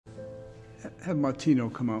have Martino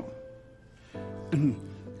come out.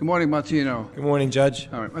 Good morning, Martino. Good morning, Judge.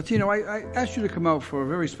 All right, Martino, I asked you to come out for a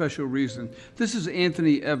very special reason. This is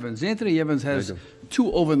Anthony Evans. Anthony Evans has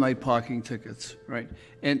 2 overnight parking tickets, right?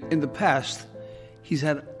 And in the past, he's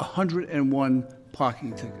had 101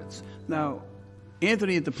 parking tickets. Now,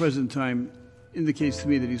 Anthony at the present time indicates to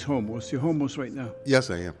me that he's homeless. You're homeless right now? Yes,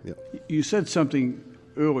 I am, yeah. You said something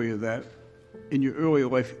earlier that in your earlier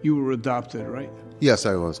life you were adopted, right? Yes,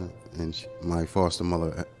 I was. And my foster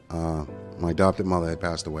mother, my adopted mother had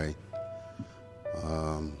passed away.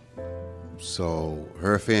 So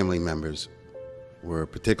her family members were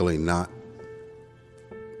particularly not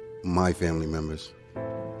my family members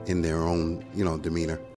in their own, demeanor.